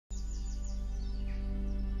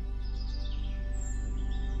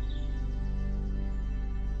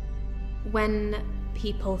When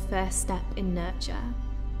people first step in nurture,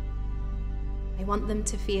 I want them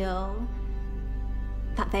to feel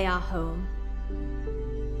that they are home.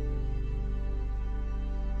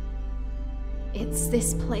 It's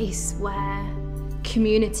this place where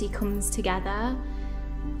community comes together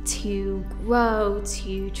to grow,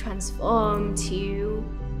 to transform, to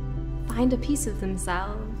find a piece of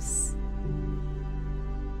themselves.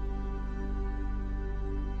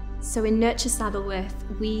 So in Nurture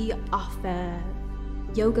Saddleworth, we offer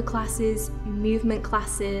yoga classes, movement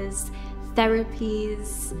classes,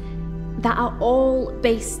 therapies that are all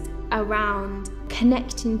based around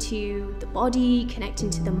connecting to the body, connecting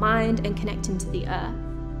to the mind, and connecting to the earth.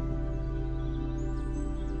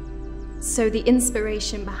 So the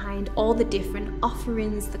inspiration behind all the different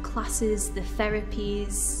offerings, the classes, the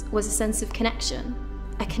therapies, was a sense of connection,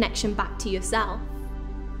 a connection back to yourself.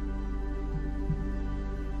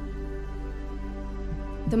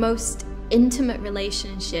 The most intimate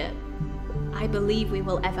relationship I believe we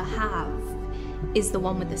will ever have is the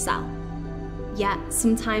one with the self. Yet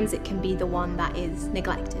sometimes it can be the one that is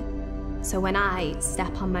neglected. So when I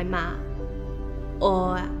step on my mat,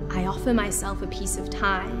 or I offer myself a piece of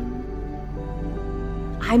time,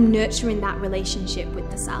 I'm nurturing that relationship with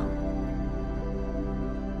the self.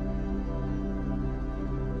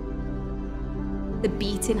 The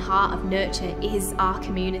beating heart of nurture is our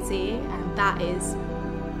community, and that is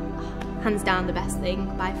hands down the best thing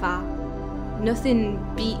by far. Nothing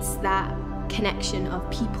beats that connection of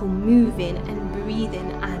people moving and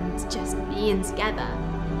breathing and just being together.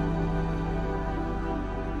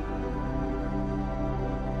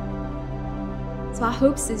 So our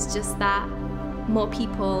hopes is just that more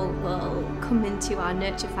people will come into our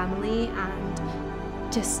nurture family,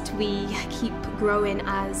 and just we keep growing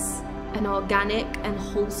as an organic and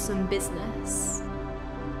wholesome business,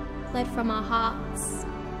 led from our hearts,